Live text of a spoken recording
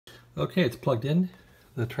Okay, it's plugged in.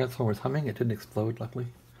 The transformer is humming. It didn't explode, luckily.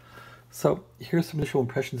 So here's some initial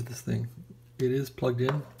impressions of this thing. It is plugged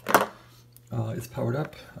in. It's powered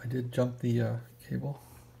up. I did jump the cable.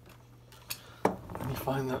 Let me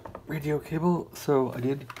find the radio cable. So I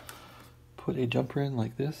did put a jumper in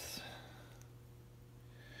like this.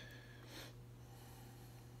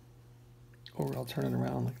 Or I'll turn it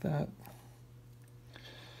around like that.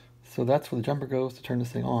 So that's where the jumper goes to turn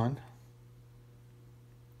this thing on.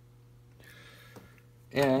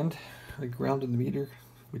 And I grounded the meter,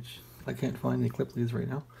 which I can't find any clip leads right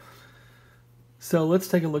now. So let's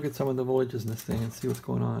take a look at some of the voltages in this thing and see what's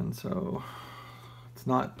going on. So it's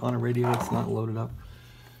not on a radio, it's not loaded up.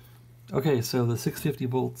 Okay, so the 650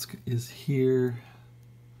 volts is here,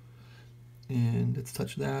 and let's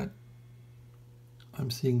touch that.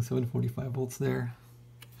 I'm seeing 745 volts there.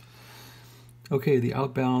 Okay, the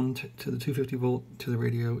outbound to the 250 volt to the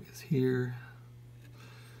radio is here,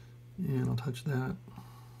 and I'll touch that.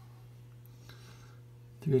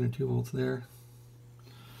 302 volts there.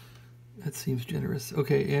 That seems generous.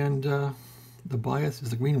 Okay, and the bias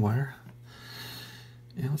is the green wire.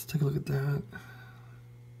 And let's take a look at that.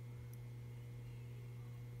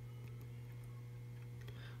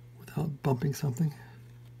 Without bumping something.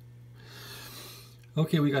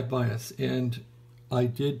 Okay, we got bias, and I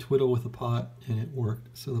did twiddle with the pot and it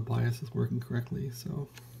worked, so the bias is working correctly. So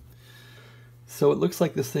it looks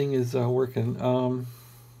like this thing is working.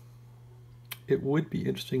 It would be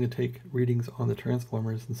interesting to take readings on the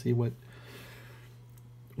transformers and see what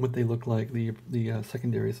they look like, the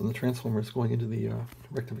secondaries on the transformers going into the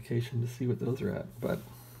rectification, to see what those are at. But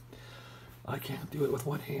I can't do it with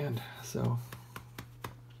one hand, so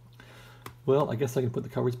well, I guess I can put the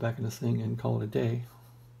covers back in this thing and call it a day.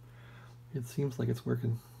 It seems like it's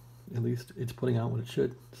working. At least it's putting out what it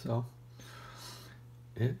should, so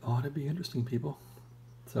it ought to be interesting, people.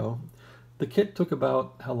 So the kit took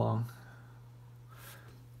about how long?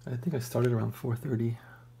 I think I started around 4:30.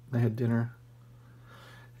 I had dinner.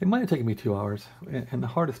 It might have taken me 2 hours, and the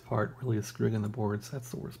hardest part really is screwing in the boards. That's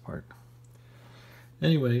the worst part.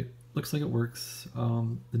 Anyway, looks like it works.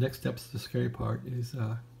 The next steps, the scary part, is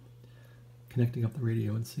connecting up the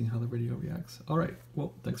radio and seeing how the radio reacts. All right,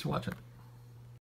 well, thanks for watching.